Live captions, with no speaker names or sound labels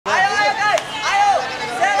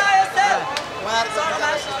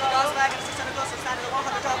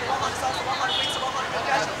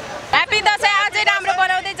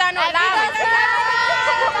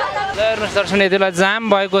हस् दर्शक यति बेला जाम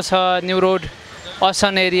भएको छ न्यू रोड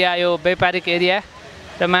असन एरिया यो व्यापारिक एरिया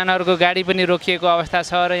र मानवहरूको गाडी पनि रोकिएको अवस्था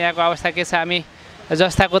छ र यहाँको अवस्था के छ हामी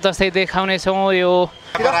जस्ताको तस्तै देखाउने छौँ। यो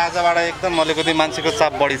आजबाट एकदम अलिकति मान्छेको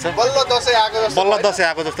चाप बढी छ। बल्ल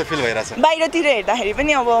दसैँ आएको जस्तो फिल भइरहेछ। बाहिरतिर हेर्दाखेरि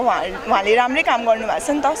पनि अब उहाँले राम्रै काम गर्नु भएको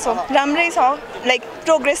छ नि त, सो राम्रै छ, लाइक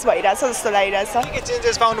प्रोग्रेस भइरहेछ जस्तो लागिरहेछ। के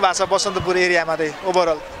चेन्जेस पाउनु भएको छ बसन्तपुर एरियामा चाहिँ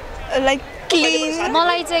ओभरअल? लाइक क्लिन,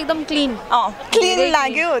 मलाई चाहिँ एकदम क्लिन क्लिन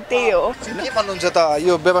लाग्यो, त्यही हो। के भन्नुहुन्छ त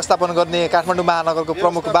यो व्यवस्थापन गर्ने काठमाडौँ महानगरको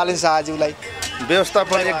प्रमुख बालिन शाहज्यूलाई?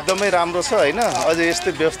 व्यवस्थापन एकदमै राम्रो छ हैन, अझै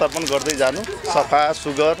यस्तै व्यवस्थापन गर्दै जानु, सफा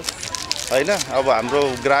सुगर हैन। अब हाम्रो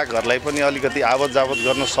ग्राहकहरूलाई पनि अलिकति आवत जावत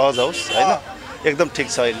गर्न सहज होस् हैन, एकदम ठिक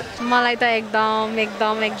छ अहिले। मलाई त एकदम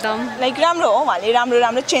लाइक राम्रो हो, उहाँले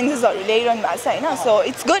राम्रो चेन्जेसहरू ल्याइरहनु भएको छ हैन, सो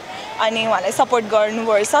इट्स गुड। अनि उहाँलाई सपोर्ट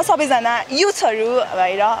गर्नुपर्छ, सबैजना युथहरू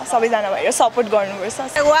भएर सबैजना भएर सपोर्ट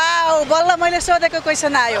गर्नुपर्छ। वाउ, बल्ल मैले सोधेको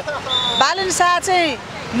क्वेसन आयो। बालिन शाह चाहिँ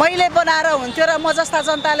मैले बनाएर हुन्थ्यो र म जस्ता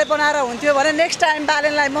जनताले बनाएर हुन्थ्यो भने नेक्स्ट टाइम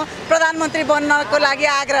बालिनलाई म प्रधानमन्त्री बन्नको लागि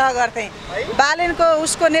आग्रह गर्थेँ। बालिनको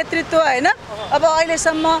उसको नेतृत्व होइन, अब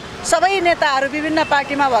अहिलेसम्म सबै नेताहरू विभिन्न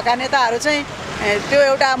पार्टीमा भएका नेताहरू चाहिँ त्यो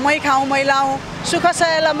एउटा मै खाउँ मै लाउँ, सुख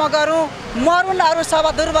सहेला म गरौँ, मरुन् अरू सब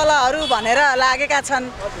दुर्बलहरू भनेर लागेका छन्।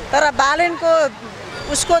 तर बालिनको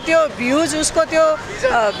उसको त्यो भ्युज, उसको त्यो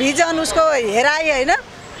भिजन, उसको हेराइ होइन,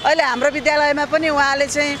 अहिले हाम्रो विद्यालयमा पनि उहाँले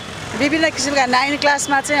चाहिँ विभिन्न किसिमका 9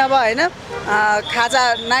 क्लासमा चाहिँ अब होइन खाजा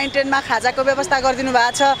 9-10मा खाजाको व्यवस्था गरिदिनु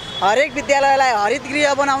भएको छ। हरेक विद्यालयलाई हरित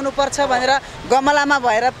गृह बनाउनु पर्छ भनेर गमलामा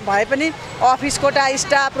भए पनि अफिस कोठा,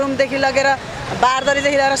 स्टाफ रुमदेखि लगेर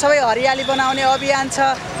बारदरीदेखि लगेर सबै हरियाली बनाउने अभियान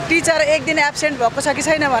छ। टिचर एक दिन एब्सेन्ट भएको छ कि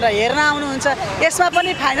छैन भनेर हेर्न आउनुहुन्छ। यसमा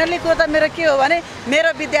पनि फाइनल्ली कुरो त मेरो के हो भने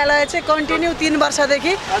मेरो विद्यालय चाहिँ कन्टिन्यू 3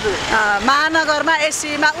 वर्षदेखि महानगरमा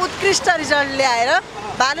एससीमा उत्कृष्ट रिजल्ट ल्याएर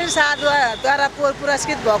बालिन शाहद्वारा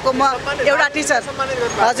पुरस्कृत भएको म एउटा टिचर,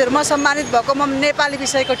 हजुर म सम्मानित भएको म नेपाली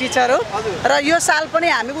विषयको टिचर हो। र यो साल पनि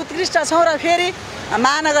हामी उत्कृष्ट छौँ र फेरि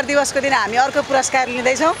महानगर दिवसको दिन हामी अर्को पुरस्कार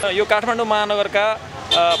लिँदैछौँ। यो काठमाडौँ महानगरका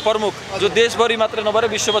प्रमुख जो देशभरि मात्र नभएर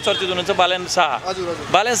विश्वमा चर्चित हुनुहुन्छ बालिन शाह।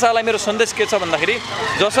 बालिन शाहलाई मेरो सन्देश के छ भन्दाखेरि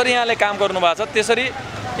जसरी यहाँले काम गर्नुभएको छ त्यसरी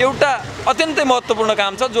एउटा अत्यन्तै महत्त्वपूर्ण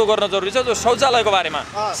काम छ जो गर्न जरुरी छ, जो शौचालयको बारेमा,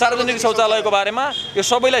 सार्वजनिक शौचालयको बारेमा यो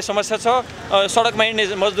सबैलाई समस्या छ, सडकमा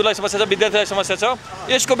हिँड्ने मजदुरलाई समस्या छ, विद्यार्थीलाई समस्या छ।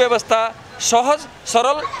 यसको व्यवस्था सहज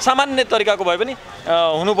सरल सामान्य तरिकाको भए पनि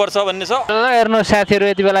हुनुपर्छ भन्ने छ। हेर्नु साथीहरू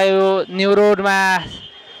यति बेला यो न्यू रोडमा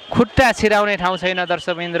खुट्टा छिराउने ठाउँ छैन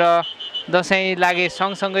दर्शकबिन्द्र। दसैँ लागे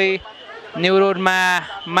सँगसँगै न्यू रोडमा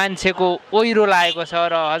मान्छेको ओहिरो लागेको छ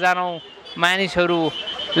र हजारौँ मानिसहरू,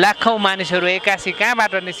 लाखौँ मानिसहरू एक्कासी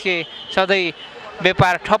कहाँबाट निस्के। सधैँ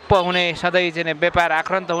व्यापार ठप्प हुने, सधैँ चाहिँ व्यापार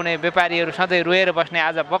आक्रान्त हुने, व्यापारीहरू सधैँ रोएर बस्ने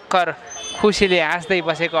आज भर्खर खुसीले हाँस्दै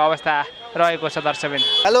बसेको अवस्था रहेको छ दर्शकबिन।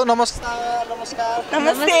 हेलो नमस्कार।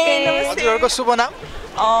 नमस्ते। हजुरहरूको शुभ नाम?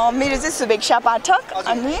 मेरो चाहिँ शुभेक्षा पाठक।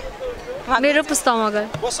 अनि मेरो पुस्ता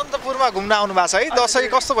मगर। बसन्तपुरमा घुम्न आउनु भएको छ है, दसैँ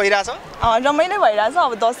कस्तो भइरहेछ? रमाइलो भइरहेछ,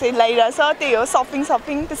 अब दसैँ लागिरहेछ, त्यही हो सपिङ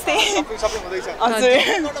त्यस्तै। सपिङ हुँदैछ। हजुर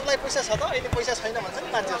काठमाडौँलाई पैसा छ त? अहिले पैसा छैन भन्छ नि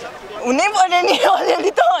मान्छेहरू। हुनै पर्यो नि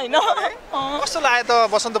अलिअलि त होइन। कस्तो लाग्यो त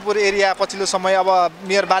बसन्तपुर एरिया पछिल्लो समय? अब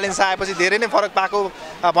मेयर बालिन शाह आएपछि धेरै नै फरक पाएको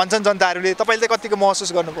भन्छन् जनताहरूले, तपाईँले चाहिँ कतिको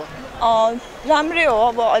महसुस गर्नुभयो? राम्रै हो,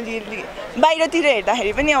 अब अलिअलि बाहिरतिर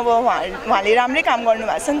हेर्दाखेरि पनि अब उहाँले राम्रै काम गर्नु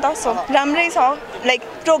भएको छ नि त, सो राम्रै छ, लाइक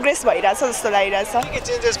प्रोग्रेस भइरहेछ जस्तो लागिरहेछ। के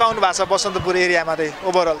चेन्जेस पाउनु भएको छ बसन्तपुर एरियामा चाहिँ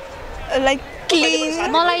ओभरअल? लाइक क्लिन,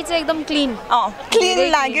 मलाई चाहिँ एकदम क्लिन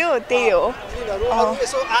लाग्यो, त्यही हो।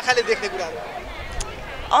 यसो आँखाले देख्ने कुराहरू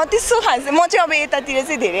त्यस्तो खास म चाहिँ अब यतातिर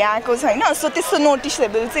चाहिँ धेरै आएको छैन, सो त्यस्तो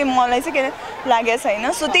नोटिसेबल चाहिँ मलाई चाहिँ के लागेको छैन,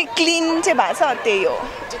 सो त्यही क्लिन चाहिँ भएको छ, त्यही हो।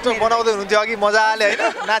 टिकटक बनाउँदै हुनुहुन्थ्यो अघि मजाले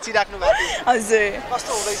होइन, नाचिराख्नु भएको थियो। हजुर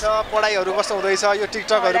कस्तो हुँदैछ पढाइहरू, कस्तो हुँदैछ यो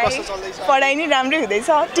टिकटकहरू कस्तो चल्दैछ? पढाइ नि राम्रै हुँदैछ,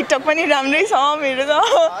 टिकटक पनि राम्रै छ मेरो त।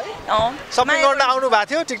 सपिङ गर्न आउनु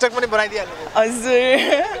भएको थियो, टिकटक पनि बनाइदिइहाल्नु? हजुर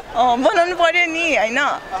बनाउनु पर्यो नि होइन,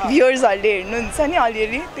 भ्युअर्सहरूले हेर्नुहुन्छ नि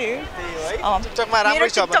अलिअलि, त्यही टिकटकमा राम्रै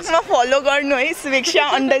छ। टिकटकमा फलो गर्नु है, शुभेक्षा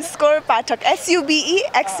 _पाठक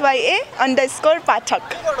SUBE_XYA_ पाठक।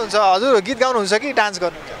 के गर्नुहुन्छ हजुर? गीत गाउनुहुन्छ कि डान्स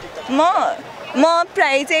गर्नुहुन्छ? म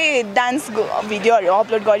प्रायः चाहिँ डान्स भिडियोहरू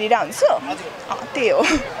अपलोड गरिरहेको हुन्छु, त्यही हो।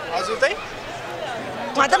 हजुर चाहिँ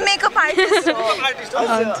म त मेकअप आर्टिस्ट हो।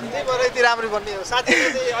 त्यही भएर यति राम्रो बन्ने हो।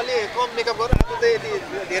 साथीले चाहिँ अलि कम मेकअप गरेर आफू चाहिँ यति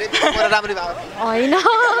धेरै मेकअप गरेर राम्रो भएको होइन।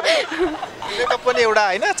 मेकअप पनि एउटा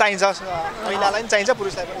होइन चाहिन्छ, महिलालाई पनि चाहिन्छ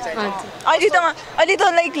पुरुषलाई पनि चाहिन्छ। अहिले त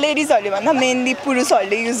लाइक लेडिजहरूले भन्दा मेनली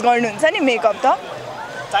पुरुषहरूले युज गर्नुहुन्छ नि मेकअप त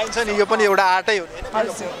चाहिन्छ नि, यो पनि एउटा आर्टै हो नि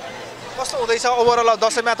होइन। कस्तो हुँदैछ ओभरअल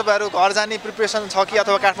दसैँमा तपाईँहरू घर जाने प्रिपरेसन छ कि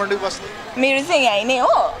अथवा काठमाडौँ बस्ने? मेरो चाहिँ यहीँ नै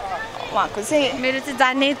हो, उहाँको चाहिँ मेरो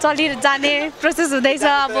चाहिँ जाने प्रोसेस हुँदैछ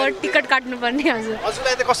अब टिकट काट्नुपर्ने हजुर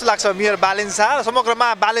हजुरलाई चाहिँ कस्तो लाग्छ मेयर बालेन शाह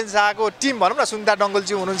समग्रमा बालेन शाहको टिम भनौँ न सुनिता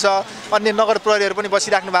डङ्गलज्यू हुनुहुन्छ अन्य नगर प्रहरीहरू पनि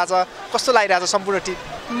बसिराख्नु भएको छ कस्तो लागिरहेको छ सम्पूर्ण टिम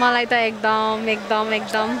मलाई त एकदम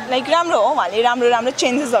लाइक राम्रो हो उहाँले राम्रो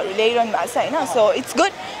चेन्जेसहरू ल्याइरहनु भएको छ होइन सो इट्स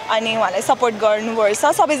गुड अनि उहाँलाई सपोर्ट गर्नुपर्छ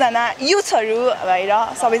सबैजना युथहरू भएर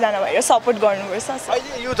सपोर्ट गर्नुपर्छ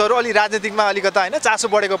अहिले युथहरू अलि राजनीतिकमा अलिकता होइन चासो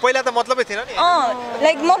बढेको पहिला त मतलबै थिएन नि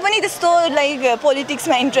लाइक म पनि त्यस्तो लाइक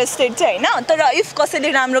पोलिटिक्समा इन्ट्रेस्टेड चाहिँ होइन तर इफ कसैले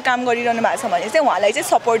राम्रो काम गरिरहनु भएको छ भने चाहिँ उहाँलाई चाहिँ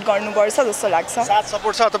सपोर्ट गर्नुपर्छ जस्तो लाग्छ साथ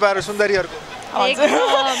सपोर्ट छ तपाईँहरू सुन्दरीहरूको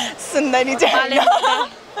सुन्दरी चाहिँ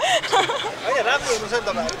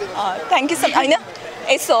थ्याङ्क यू सो होइन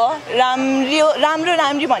यसो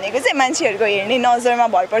राम्री भनेको चाहिँ मान्छेहरूको हेर्ने नजरमा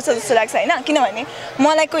भर पर्छ जस्तो लाग्छ होइन किनभने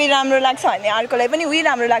मलाई कोही राम्रो लाग्छ भने अर्कोलाई पनि उही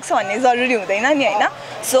राम्रो लाग्छ भन्ने जरुरी हुँदैन नि होइन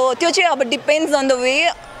सो त्यो चाहिँ अब depends on the way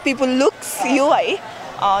people looks you है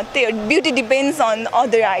त्यो ब्युटी डिपेन्ड्स अन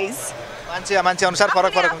अदर आइज मान्छे अनुसार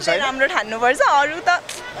फरक हुन्छ है राम्रो ठान्नुपर्छ अरू त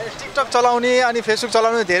टिकटक चलाउने अनि फेसबुक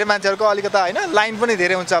चलाउने धेरै मान्छेहरूको अलिकता होइन लाइन पनि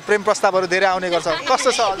धेरै हुन्छ प्रेम प्रस्तावहरू धेरै आउने गर्छ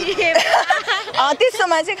कस्तो छ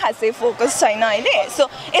त्यस्तोमा चाहिँ खासै फोकस छैन अहिले सो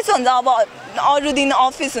यसो हुन्छ अब अरू दिन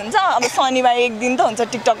अफिस हुन्छ अब शनिबार एक दिन त हुन्छ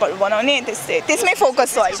टिकटकहरू बनाउने त्यसमै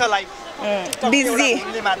फोकस छ बिजी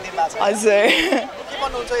हजुर के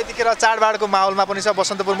भन्नुहुन्छ यतिखेर चाडबाडको माहौलमा पनि छ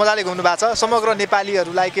बसन्तपुर मजाले घुम्नु भएको छ समग्र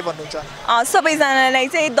नेपालीहरूलाई के भन्नुहुन्छ सबैजनालाई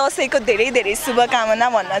चाहिँ दसैँको धेरै शुभकामना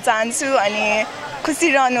भन्न चाहन्छु अनि खुसी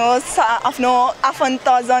रहनुहोस् आफ्नो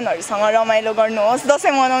आफन्तजनहरूसँग रमाइलो गर्नुहोस्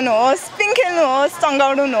दसैँ मनाउनुहोस् पिङ खेल्नुहोस्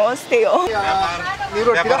चङ्गाउनुहोस् त्यही हो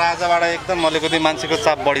आजबाट एकदम अलिकति मान्छेको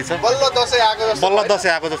चाप बढी छ बल्ल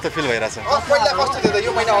दसैँ आएको जस्तो फिल भइरहेछ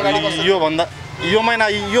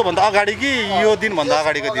योभन्दा अगाडि कि यो दिनभन्दा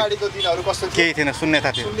अगाडिको दिन केही थिएन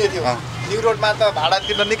शून्यता थियो न्यू रोडमा त भाडा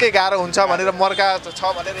तिर्न निकै गाह्रो हुन्छ भनेर मर्का छ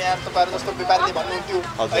भनेर यहाँ तपाईँहरू जस्तो व्यापारीले भन्नुहुन्थ्यो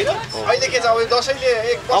होइन अहिले के छ अब दसैँले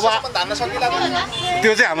एक वर्षसम्म धान्न सकिला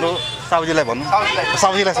त्यो चाहिँ हाम्रो साउजीलाई भन्नु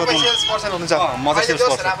साउजीलाई सोध्नु सेल्स पर्सन हुनुहुन्छ म चाहिँ सेल्स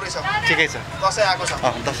पर्सन राम्रै छ ठिकै छ दसैँ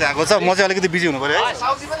आएको छ म चाहिँ अलिकति बिजी हुनु पर्यो है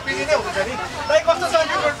साउजी पनि बिजी नै हुन्छ नि दाइ कस्तो छ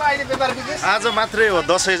न्यू रोडमा अहिले व्यापार बिजनेस आज मात्रै हो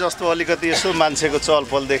दसैँ जस्तो अलिकति यसो मान्छेको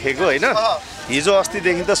चहलपहल देखेको होइन हिजो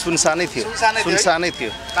अस्तिदेखि त सुनसानै थियो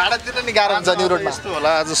भाडा तिर्न नि गाह्रो हुन्छ न्यू रोडमा यस्तो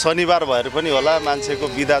होला आज शनिबार भएर पनि होला मान्छेको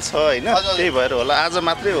बिदा छ होइन त्यही भएर होला आज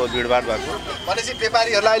मात्रै हो भिडभाड भएको भनेपछि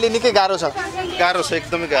व्यापारीहरूलाई अहिले निकै गाह्रो छ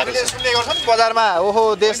एकदमै गाह्रो छ सुन्ने गर्छ नि बजारमा ओहो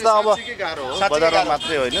देश त अब गाह्रो हो बजारमा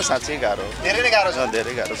मात्रै होइन साँच्चै गाह्रो हो धेरै नै गाह्रो छ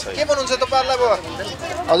धेरै गाह्रो छ के भन्नुहुन्छ तपाईँहरूलाई अब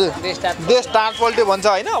हजुर देश टाँट पल्ट्यो भन्छ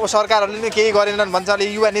होइन अब सरकारहरूले नि केही गरेनन् भन्छ अहिले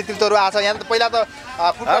युवा नेतृत्वहरू आएको छ यहाँ त पहिला त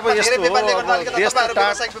अब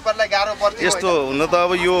यस्तो हुन त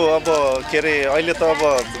अब यो अब के अरे अहिले त अब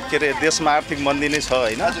के अरे देशमा आर्थिक मन्दी नै छ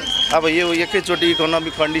होइन अब यो एकैचोटि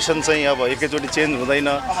इकोनोमिक कन्डिसन चाहिँ अब एकैचोटि चेन्ज हुँदैन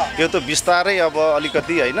यो त बिस्तारै अब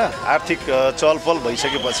अलिकति होइन आर्थिक चलपल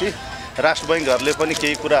भइसकेपछि राष्ट्र बैङ्कहरूले पनि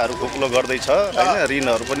केही कुराहरू खुकुलो गर्दैछ होइन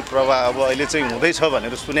ऋणहरू पनि प्रवाह अब अहिले चाहिँ हुँदैछ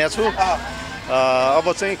भनेर सुनेको छु अब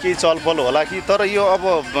चाहिँ केही चलपल होला कि तर यो अब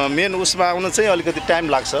मेन उसमा आउन चाहिँ अलिकति टाइम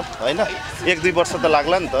लाग्छ होइन 1-2 वर्ष त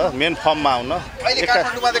लाग्ला नि त मेन फर्ममा आउन अहिले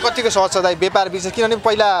काठमाडौँमा चाहिँ कतिको सहज छ दाइ व्यापार बिजनेस किनभने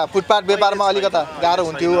पहिला फुटपाथ व्यापारमा अलिकता गाह्रो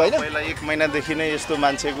हुन्थ्यो होइन पहिला 1 महिनादेखि नै यस्तो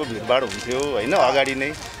मान्छेको भिडभाड हुन्थ्यो होइन अगाडि नै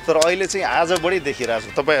तर अहिले चाहिँ आज बढी देखिरहेको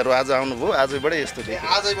छु तपाईँहरू आज आउनुभयो आजैबाटै यस्तो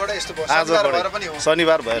देखियो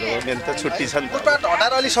शनिबार भएर हो मेन त छुट्टी छ नि त फुटपाथ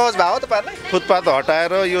हटाएर अलि सहज भयो तपाईँहरूलाई फुटपाथ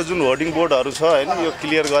हटाएर यो जुन होर्डिङ बोर्डहरू छ होइन यो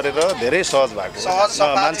क्लियर गरेर धेरै सहज भएको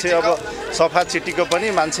मान्छे अब सफा चिटीको पनि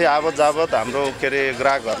मान्छे आवत जावत हाम्रो के अरे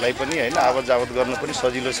ग्राहकहरूलाई पनि होइन आवत जावत गर्न पनि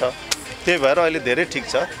सजिलो छ त्यही भएर अहिले धेरै ठिक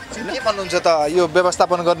छ के भन्नुहुन्छ त यो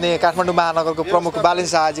व्यवस्थापन गर्ने काठमाडौँ महानगरको प्रमुख बालेन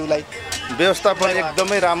शाहज्यूलाई व्यवस्थापन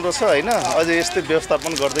एकदमै राम्रो छ होइन अझै यस्तै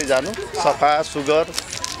व्यवस्थापन गर्दै जानु सफा सुग्घर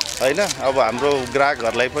होइन अब हाम्रो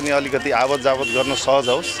ग्राहकहरूलाई पनि अलिकति आवत जावत गर्न सहज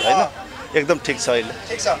होस् होइन एकदम ठिक छ अहिले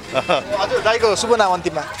ठिक छ हजुर दाइको शुभ नाम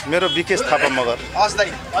अन्तिममा मेरो विकेश थापा मगर हस् दाइ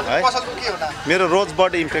पसलको के हो नाम मेरो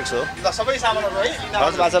रोजबर्ड इम्पेक्स हो ल सबै सामानहरू है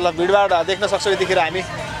हजुर आज ल भिडभाड देख्न सक्छौँ यतिखेर हामी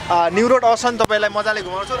न्यू रोड असन तपाईँलाई मजाले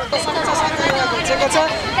घुमाउँछौँ र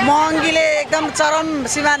महँगीले एकदम चरम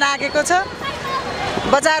सीमा नागेको छ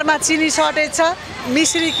बजारमा चिनी सर्टेज छ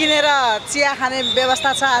मिश्री किनेर चिया खाने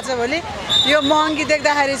व्यवस्था छ आजभोलि यो महँगी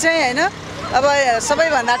देख्दाखेरि चाहिँ होइन अब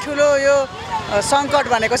सबैभन्दा ठुलो यो सङ्कट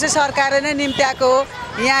भनेको चाहिँ सरकारले नै निम्त्याएको हो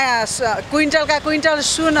यहाँ क्विन्टल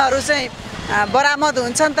सुनहरू चाहिँ बरामद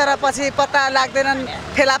हुन्छन् तर पछि पत्ता लाग्दैनन्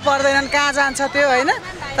फेला पर्दैनन् कहाँ जान्छ त्यो होइन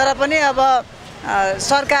तर पनि अब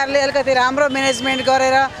सरकारले अलिकति राम्रो म्यानेजमेन्ट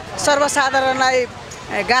गरेर सर्वसाधारणलाई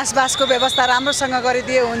घाँसबासको व्यवस्था राम्रोसँग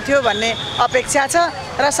गरिदिए हुन्थ्यो भन्ने अपेक्षा छ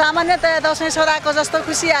र सामान्यतया दसैँ सदाको जस्तो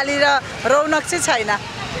खुसियाली र रौनक चाहिँ छैन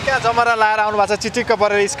कहाँ जमरा लाएर आउनु भएको छ, चिटिक्क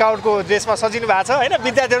परेर स्काउटको ड्रेसमा सजिनु भएको छ होइन।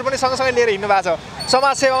 विद्यार्थीहरू पनि सँगसँगै लिएर हिँड्नु भएको छ।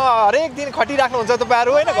 समाजसेवामा हरेक दिन खटिराख्नुहुन्छ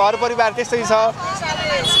तपाईँहरू होइन, घर परिवार त्यस्तै छ।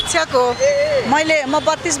 शिक्षक हो म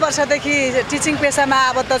 32 वर्षदेखि टिचिङ पेसामा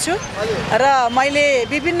आबद्ध छु र मैले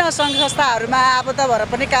विभिन्न सङ्घ संस्थाहरूमा आबद्ध भएर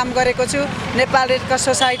पनि काम गरेको छु। Nepal red cross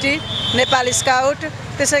society, Nepal scout,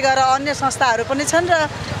 त्यसै गरेर अन्य संस्थाहरू पनि छन् र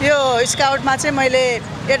यो स्काउटमा चाहिँ मैले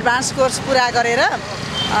एडभान्स कोर्स पुरा गरेर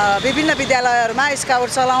विभिन्न विद्यालयहरूमा स्काउट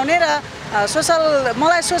चलाउने र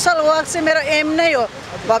मलाई सोसल वर्क चाहिँ मेरो एम नै हो।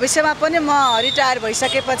 भविष्यमा पनि म रिटायर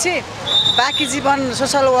भइसकेपछि बाँकी जीवन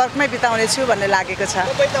सोसल वर्कमै बिताउने छु भन्ने लागेको छ।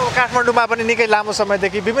 काठमाडौँमा पनि निकै लामो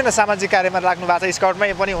समयदेखि विभिन्न सामाजिक कार्यमा लाग्नु भएको छ,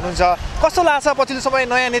 स्काउटमै पनि हुनुहुन्छ। कस्तो लाग्छ पछिल्लो समय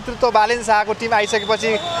नयाँ नेतृत्व बालेन शाहको टिम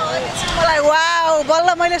आइसकेपछि? मलाई वाउ,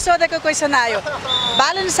 बल्ल मैले सोधेको क्वेसन आयो।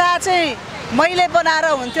 बालेन शाह चाहिँ मैले बनाएर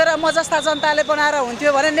हुन्थ्यो र म जस्ता जनताले बनाएर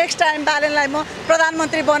हुन्थ्यो भने नेक्स्ट टाइम बालेनलाई म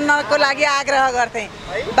प्रधानमन्त्री बन्नको लागि आग्रह गर्थेँ।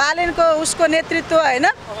 बालेनको उसको नेतृत्व होइन,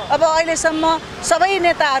 अब अहिलेसम्म सबै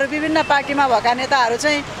नेताहरू विभिन्न पार्टीमा भएका नेताहरू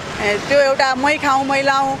चाहिँ त्यो एउटा मै खाउँ मै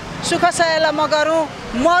लाउँ, सुख सहेला म गरौँ,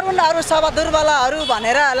 मरुन् अरू सब दुर्बलहरू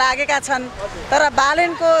भनेर लागेका छन्। तर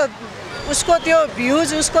बालेनको उसको त्यो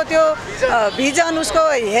भ्युज, उसको त्यो भिजन, उसको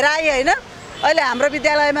हेराइ होइन, अहिले हाम्रो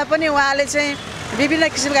विद्यालयमा पनि उहाँले चाहिँ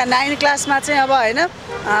विभिन्न किसिमका 9 क्लासमा चाहिँ अब होइन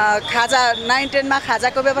खाजा 9-10मा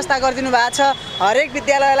खाजाको व्यवस्था गरिदिनु भएको छ। हरेक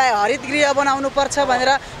विद्यालयलाई हरित गृह बनाउनु पर्छ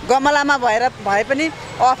भनेर गमलामा भए पनि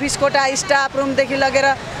अफिस कोठा, स्टाफ रुमदेखि लगेर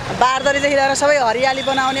बारदरीदेखि लगेर सबै हरियाली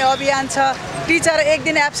बनाउने अभियान छ। टिचर एक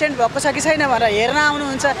दिन एब्सेन्ट भएको छ कि छैन भनेर हेर्न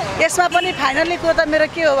आउनुहुन्छ। यसमा पनि फाइनल्ली कुरो त मेरो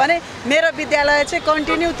के हो भने मेरो विद्यालय चाहिँ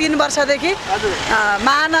कन्टिन्यू 3 वर्षदेखि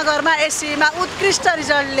महानगरमा एससीमा उत्कृष्ट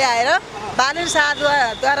रिजल्ट ल्याएर बालेन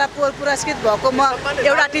शाहद्वारा पुरस्कृत भएको म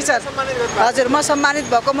एउटा टिचर, हजुर म सम्मानित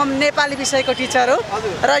भएको म नेपाली विषयको टिचर हो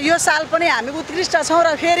र यो साल पनि हामी उत्कृष्ट छौँ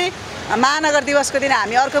र फेरि महानगर दिवसको दिन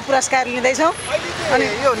हामी अर्को पुरस्कार लिँदैछौँ। अनि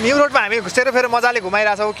यो न्यू रोडमा हामी सेरोफेरो मजाले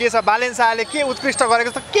घुमाइरहेछौँ। के छ बालेन शाहले के उत्कृष्ट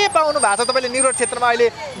गरेको छ, के पाउनु भएको छ तपाईँले न्यू रोड क्षेत्रमा? अहिले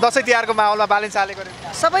दसैँ तिहारको माहौलमा बालेन शाहले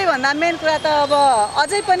गरेको सबैभन्दा मेन कुरा त अब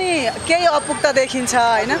अझै पनि केही अपुग्त देखिन्छ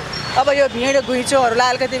होइन। अब यो भिड घुइँचोहरूलाई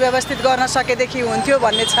अलिकति व्यवस्थित गर्न सकेदेखि हुन्थ्यो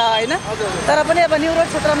भन्ने छ होइन। तर पनि अब न्यू रोड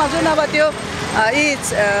क्षेत्रमा जुन अब त्यो यी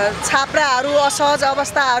छाप्राहरू, असहज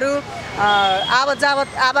अवस्थाहरू,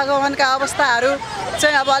 आवागमनका अवस्थाहरू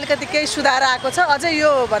चाहिँ अब अलिकति केही सुधार आएको छ। अझै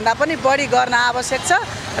यो भन्दा पनि बढी गर्न आवश्यक छ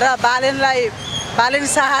र बालेन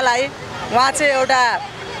शाहलाई उहाँ चाहिँ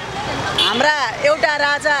हाम्रा एउटा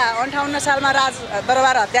राजा 58 सालमा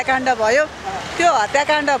दरबार हत्याकाण्ड भयो, त्यो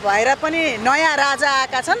हत्याकाण्ड भएर पनि नयाँ राजा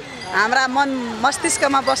आएका छन्, हाम्रा मन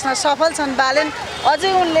मस्तिष्कमा बस्न सफल छन् बालेन।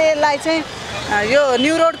 अझै उनलाई चाहिँ यो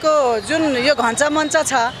न्यू रोडको जुन यो घञ्चा मञ्च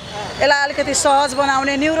छ यसलाई अलिकति सहज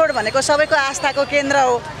बनाउने। न्यू रोड भनेको सबैको आस्थाको केन्द्र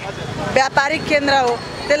हो, व्यापारिक केन्द्र हो।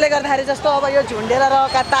 त्यसले गर्दाखेरि जस्तो अब यो झुन्डेर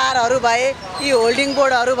रहेका तारहरू भए, यी होल्डिङ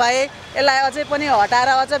बोर्डहरू भए, यसलाई अझै पनि हटाएर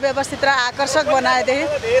अझ व्यवस्थित र आकर्षक बनाएदेखि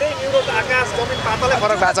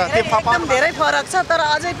एकदम धेरै फरक छ। तर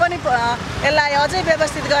अझै पनि यसलाई अझै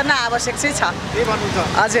व्यवस्थित गर्न आवश्यक चाहिँ छ।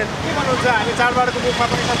 हजुर के भन्नुहुन्छ? हामी चाडबाडको मुखमा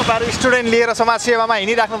पनि तपाईँहरू स्टुडेन्ट लिएर समाजसेवामा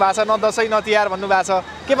हिँडिराख्नु भएको छ, न दसैँ न तिहार भन्नुभएको छ।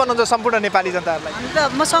 के भन्नुहुन्छ सम्पूर्ण नेपाली जनताहरूलाई?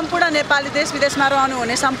 म सम्पूर्ण नेपाली देश विदेशमा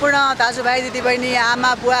रहनुहुने सम्पूर्ण दाजुभाइ दिदीबहिनी,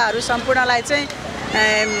 आमा बुवाहरू सम्पूर्णलाई चाहिँ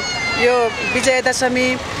यो विजयदशमी,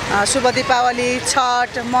 शुभ दीपावली,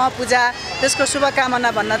 छठ, महपूजा त्यसको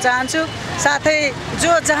शुभकामना भन्न चाहन्छु। साथै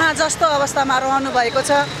जो जहाँ जस्तो अवस्थामा रहनु भएको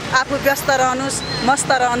छ आफू व्यस्त रहनुहोस्, मस्त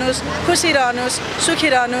रहनुहोस्, खुसी रहनुहोस्, सुखी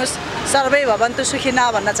रहनुहोस्, सर्वै भवन्तु सुखी न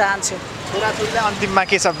भन्न चाहन्छु। छोराछोरीलाई अन्तिममा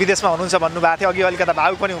के छ? विदेशमा हुनुहुन्छ भन्नुभएको थियो, अघि अलिकता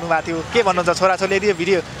भावुक पनि हुनुभएको थियो। के भन्नुहुन्छ छोराछोरीले यदि यो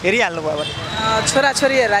भिडियो हेरिहाल्नुभयो भने?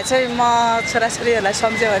 छोराछोरीहरूलाई चाहिँ म छोराछोरीहरूलाई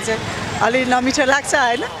सम्झ्यो भने चाहिँ अलि नमिठो लाग्छ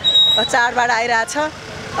होइन। चाडबाड आइरहेछ,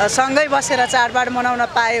 सँगै बसेर चाडबाड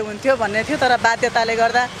मनाउन पाए हुन्थ्यो भन्ने थियो, तर बाध्यताले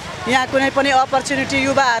गर्दा यहाँ कुनै पनि अपर्च्युनिटी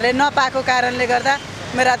युवाहरूले नपाएको कारणले गर्दा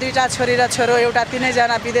मेरा 2टा छोरी र छोरो, एउटा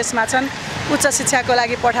 3जना विदेशमा छन्। उच्च शिक्षाको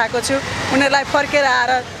लागि पठाएको छु। उनीहरूलाई फर्केर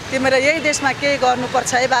आएर तिमीले यही देशमा केही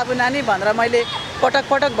गर्नुपर्छ है बाबु नानी भनेर मैले पटक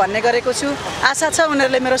पटक भन्ने गरेको छु। आशा छ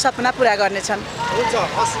उनीहरूले मेरो सपना पुरा गर्नेछन्। हुन्छ,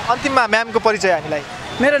 अन्तिममा म्यामको परिचय हामीलाई?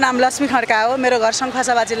 मेरो नाम लक्ष्मी खड्का हो। मेरो घर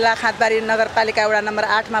सङ्खुवासभा जिल्ला खाँदबारी नगरपालिका वडा नम्बर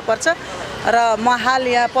 8मा पर्छ र म हाल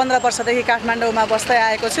यहाँ 15 वर्षदेखि काठमाडौँमा बस्दै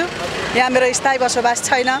आएको छु। यहाँ मेरो स्थायी बसोबास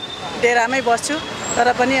छैन, डेरामै बस्छु।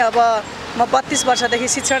 तर पनि अब म 32 वर्षदेखि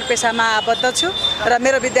शिक्षण पेसामा आबद्ध छु र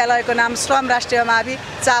मेरो विद्यालयको नाम श्रम राष्ट्रिय मावि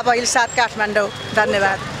चाबहिल 7 काठमाडौँ।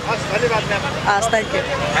 धन्यवाद। धन्यवाद म्याम। हस्, थ्याङ्क यू।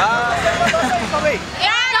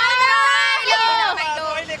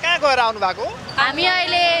 कहाँ गएर आउनु भएको? हामी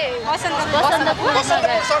अहिले बसन्तपुर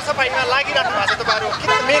सरसफाइमा लागिराख्नु भएको छ तपाईँहरू।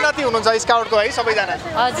 किन मेहनती हुनुहुन्छ स्काउटको है सबैजना?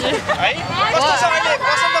 हजुर है कस्तो छ अहिले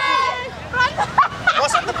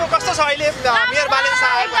बसन्तपुर कस्तो छ अहिले मेयर बालेन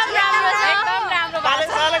शाह एकदम राम्रो छ एकदम राम्रो बालेन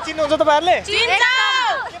शाहलाई चिन्नुहुन्छ तपाईहरुले चिन्छ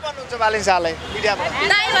के भन्नुहुन्छ बालेन शाहलाई मिडियामा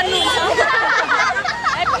दाइ भन्नुहुन्छ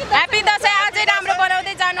ह्यापी दशैं अझै राम्रो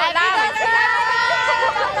बनाउँदै जानु होला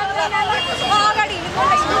अगाडि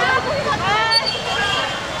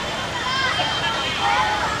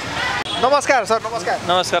नमस्कार सर नमस्कार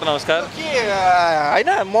नमस्कार नमस्कार के हैन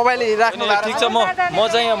मोबाइल राख्नु ठिक छ म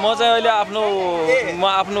चाहिँ अहिले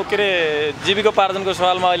आफ्नो के अरे जीविकोपार्जनको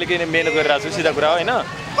सवालमा अहिले केही मेहनत गरिरहेको छु सिधा कुरा हो हैन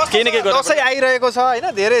केही न केही गर्नु दशैं आइरहेको छ हैन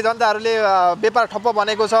धेरै जनताहरूले व्यापार ठप्प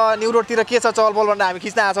बनेको छ न्यू रोडतिर के छ चलबल भनेर हामी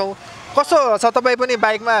खिच्न आछौँ कस्तो छ तपाईँ पनि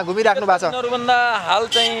बाइकमा घुमिराख्नु भएको छ भन्दा हाल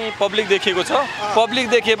चाहिँ पब्लिक देखिएको छ पब्लिक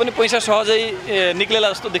देखिए पनि पैसा सहजै निक्लेला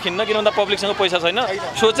जस्तो देखिन्न किन भन्दा पब्लिकसँग पैसा छैन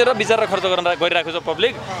सोचेर विचार खर्च गरिरहेको छ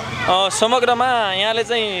पब्लिक समग्रमा यहाँले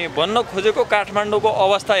चाहिँ भन्न खोजेको काठमाडौँको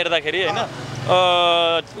अवस्था हेर्दाखेरि हैन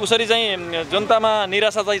उसरी चाहिँ जनतामा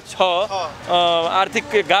निराशा चाहिँ छ आर्थिक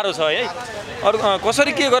गाह्रो छ है अरू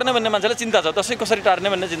कसरी के गर्ने भन्ने मान्छेलाई चिन्ता छ दशैं कसरी टार्ने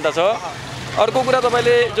भन्ने चिन्ता छ अर्को कुरा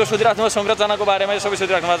तपाईँले जो सोधिराख्नु भयो संरचनाको बारेमा सबै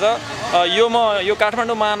सोधिराख्नु भएको छ यो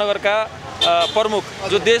काठमाडौँ महानगरका प्रमुख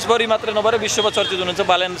जो देशभरि मात्रै नभएर विश्वमा चर्चित हुनुहुन्छ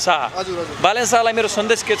बालेन शाहलाई मेरो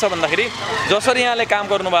सन्देश के छ भन्दाखेरि जसरी यहाँले काम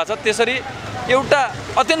गर्नुभएको छ त्यसरी एउटा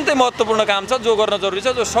अत्यन्तै महत्त्वपूर्ण काम छ जो गर्न जरुरी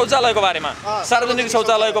छ जो शौचालयको बारेमा सार्वजनिक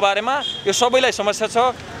शौचालयको बारेमा यो सबैलाई समस्या छ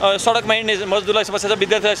सडकमा हिँड्ने मजदुरलाई समस्या छ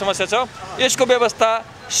विद्यार्थीलाई समस्या छ यसको व्यवस्था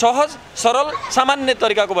सहज सरल सामान्य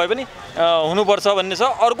तरिकाको भए पनि हुनुपर्छ भन्ने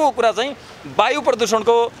छ अर्को कुरा चाहिँ वायु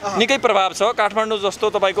प्रदूषणको निकै प्रभाव छ काठमाडौँ जस्तो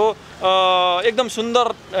तपाईको एकदम सुन्दर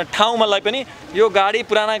ठाउँमालाई पनि यो गाडी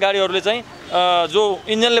पुराना गाडीहरूले चाहिँ जो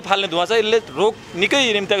इन्जिनले फाल्ने धुवा छ यसले रोग निकै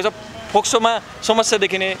निम्त्याएको छ फोक्सोमा समस्या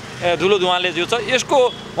देखिने धुलो धुवाले जो छ यसको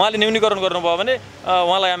उहाँले न्यूनीकरण गर्नुभयो भने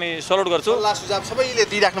उहाँलाई हामी सल्युट गर्छौँ सल्लाह सुझाव सबैले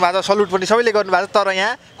दिइराख्नु भएको छ सल्युट पनि सबैले गर्नुभएको छ तर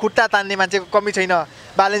यहाँ खुट्टा तान्ने मान्छेको कमी छैन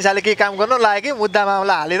बालेन शाहले केही काम गर्न लाग्यो कि मुद्दा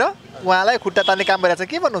मामला हालेर उहाँलाई खुट्टा तान्ने काम गरिरहेको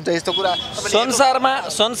छ के भन्नुहुन्छ यस्तो कुरा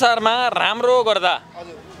संसारमा राम्रो गर्दा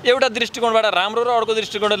एउटा दृष्टिकोणबाट राम्रो र अर्को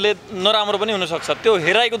दृष्टिकोणले नराम्रो पनि हुनसक्छ त्यो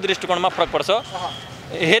हेराइको दृष्टिकोणमा फरक पर्छ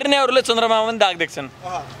हेर्नेहरूले चन्द्रमामा पनि दाग देख्छन्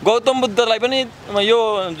गौतम बुद्धलाई पनि यो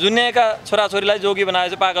जुन्याएका छोराछोरीलाई जोगी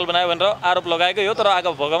बनाएछ पागल बनायो भनेर आरोप लगाएकै हो तर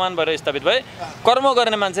आगा भगवान भएर स्थापित भए कर्म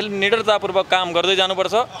गर्ने मान्छेले निडरतापूर्वक काम गर्दै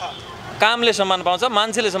जानुपर्छ कामले सम्मान पाउँछ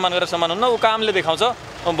मान्छेले सम्मान गरेर सम्मान हुन्न ऊ कामले देखाउँछ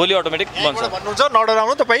भोलि अटोमेटिक बन्छ भन्नुहुन्छ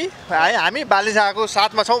नडराउनु तपाईँ हामी बालेन शाहको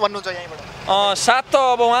साथमा छौँ भन्नुहुन्छ यहीँबाट साथ त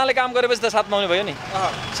अब उहाँले काम गरेपछि त साथमा आउनु भयो नि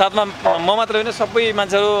साथमा म मात्र होइन सबै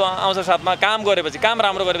मान्छेहरू आउँछ साथमा काम गरेपछि काम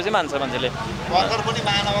राम्रो गरेपछि मान्छ मान्छेले भर्खर पनि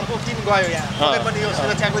महानगरको टिम गयो यहाँ पनि यो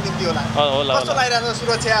सुरक्षाको निम्ति होला कस्तो लागिरहेको छ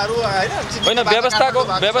सुरक्षाहरू हैन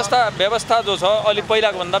व्यवस्था जो छ अलि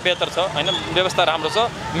पहिलाको भन्दा बेहतर छ हैन व्यवस्था राम्रो छ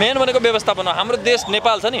मेन भनेको व्यवस्थापन हो हाम्रो देश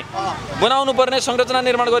नेपाल छ नि बनाउनु पर्ने संरचना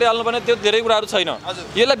निर्माण गरिहाल्नु पर्ने त्यो धेरै कुराहरू छैन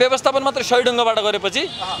यसलाई व्यवस्थापन मात्र सही ढङ्गबाट गरेपछि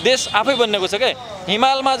देश आफै बन्नेको छ के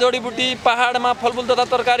हिमालमा जडीबुटी पहाडमा फलफुल तथा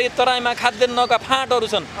तरकारी तराईमा खाद्यान्नका फाँटहरू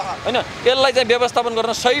छन् हैन यसलाई चाहिँ व्यवस्थापन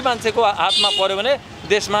गर्न सही मान्छेको हातमा पर्यो भने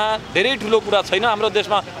देशमा धेरै ठुलो कुरा छैन हाम्रो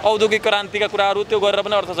देशमा औद्योगिक क्रान्तिका कुराहरू त्यो गरेर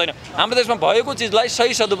पनि अर्थ छैन हाम्रो देशमा भएको चिजलाई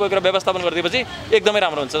सही सदुपयोग र व्यवस्थापन गरिदिएपछि एकदमै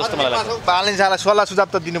राम्रो हुन्छ जस्तो मलाई लाग्छ बालेन शाहलाई सल्लाह सुझाव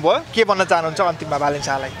त दिनुभयो के भन्न चाहनुहुन्छ अन्तिममा बालेन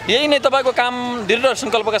शाहलाई यही नै तपाईको काम दृढ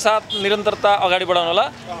सङ्कल्पका साथ निरन्तरता अगाडि बढाउनु होला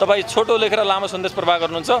तपाईँ छोटो लेखेर लामो सन्देश प्रवाह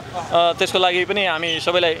गर्नुहुन्छ त्यसको लागि पनि हामी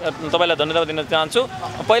सबैलाई तपाईँलाई धन्यवाद दिन चाहन्छु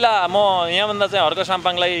पहिला म यहाँभन्दा चाहिँ हर्क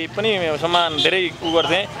साम्पाङलाई पनि सम्मान धेरै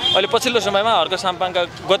गर्थेँ अहिले पछिल्लो समयमा हर्क साम्पाङका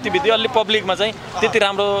गतिविधि अलि पब्लिकमा चाहिँ त्यति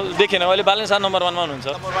राम्रो देखेन अहिले बालेन शाह नम्बर 1 मा हुनुहुन्छ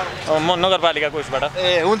म नगरपालिकाको उसबाट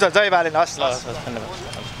ए हुन्छ जय बालेन हस् धन्यवाद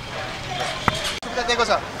दिएको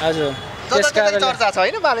छ हजुर त्यसकारण चर्चा छ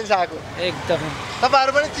हैन बालेन शाहको एकदम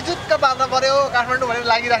तपाईहरु पनि चिचुक्क पार्न पर्यो काठमाडौँ भनेर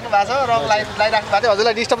लागिराख्नु भएको छ रङ लागिराख्नु भएको छ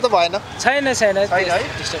हजुरलाई डिस्टर्ब त भएन छैन है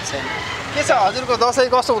डिस्टर्ब छैन के छ हजुरको दशैं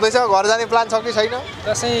कस्तो हुँदैछ घर जाने प्लान छ कि छैन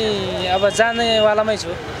दशैं अब जानेवालामै छु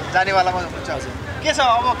जानेवालामा हुन्छ हजुर के छ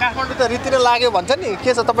अब काठमाडौँ त रीति नै लाग्यो भन्छ नि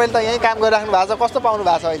के छ तपाईले त यही काम गरिराख्नु भएको छ कस्तो पाउनु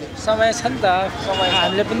भएको छ अहिले समय छ नि त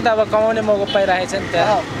हामीले पनि त अब कमाउने मौका पाइरहेको छ नि त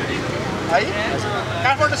है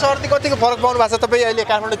काठमाडौँ सहरले कतिको फरक पाउनु भएको छ तपाईँ अहिले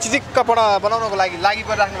काठमाडौँ चिचिक्क बनाउनको लागि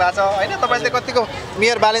परिराख्नु भएको छ होइन तपाईँले कतिको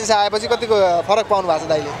मेयर बालेन शाह आएपछि कतिको फरक पाउनु भएको छ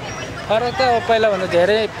दाइले फरक त पहिलाभन्दा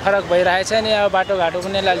धेरै फरक भइरहेछ नि अब बाटोघाटो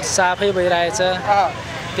पनि अलि साफै भइरहेछ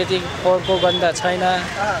त्यति फोहोरको गन्ध छैन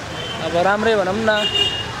अब राम्रै भनौँ न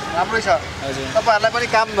राम्रै छ हजुर तपाईँहरूलाई पनि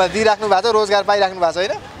काम दिइराख्नु भएको छ रोजगार पाइराख्नु भएको छ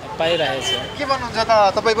होइन पाइरहेछ के भन्नुहुन्छ त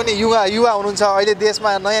तपाईँ पनि युवा हुनुहुन्छ अहिले देशमा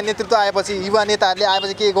नयाँ नेतृत्व आएपछि युवा नेताहरूले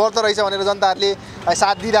आएपछि के गर्दो रहेछ भनेर जनताहरूले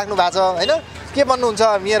साथ दिइराख्नु भएको छ होइन के भन्नुहुन्छ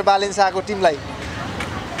मेयर बालेन शाहको टिमलाई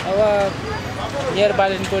अब एयर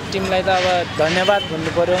बालेनको टिमलाई त अब धन्यवाद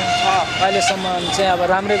भन्नु पर्यो अहिलेसम्म चाहिँ अब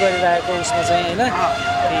राम्रै गरिरहेको उसमा चाहिँ होइन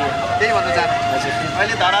त्यही भन्न चाहनु हजुर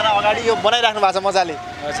अहिले धरारा अगाडि यो बनाइराख्नु भएको छ मजाले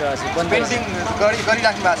हजुर हजुर पेन्टिङ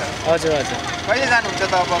गरिराख्नु भएको छ हजुर हजुर कहिले जानुहुन्छ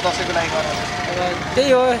त अब दसैँको लागि गर्न अब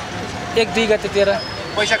त्यही हो 1-2 गतेतिर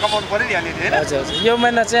पैसा कमाउनु पऱ्यो नि अलिअलि होइन हजुर हजुर यो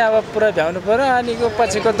महिना चाहिँ अब पुरा भ्याउनु पऱ्यो अनि यो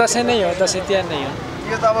पछिको दसैँ नै हो दसैँ तिहार नै हो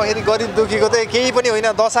यो त अब फेरि गरिब दुःखीको चाहिँ केही पनि होइन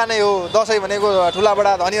दशा नै हो दसैँ भनेको ठुला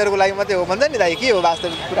बडा धनीहरूको लागि मात्रै हो भन्छ नि दाइ के हो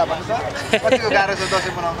वास्तविक कुरा भन्नु त कतिको गाह्रो छ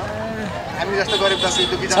दसैँ मनाउन हामी जस्तो गरिब दसैँ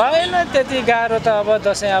दुःखी छैन त्यति गाह्रो त अब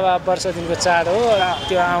दसैँ अब वर्ष दिनको चाड हो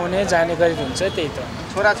त्यो आउने जाने गरिब हुन्छ त्यही त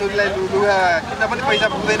छोराछोरीलाई लुगा किन्न पनि पैसा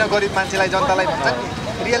पुग्दैन गरिब मान्छेलाई जनतालाई भन्छ नि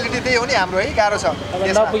रियालिटी त्यही हो नि हाम्रो है गाह्रो छ अब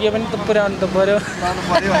नपुगे पनि त पुर्याउनु त पऱ्यो गर्नु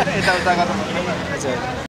पऱ्यो होइन यताउता गर्नु हजुर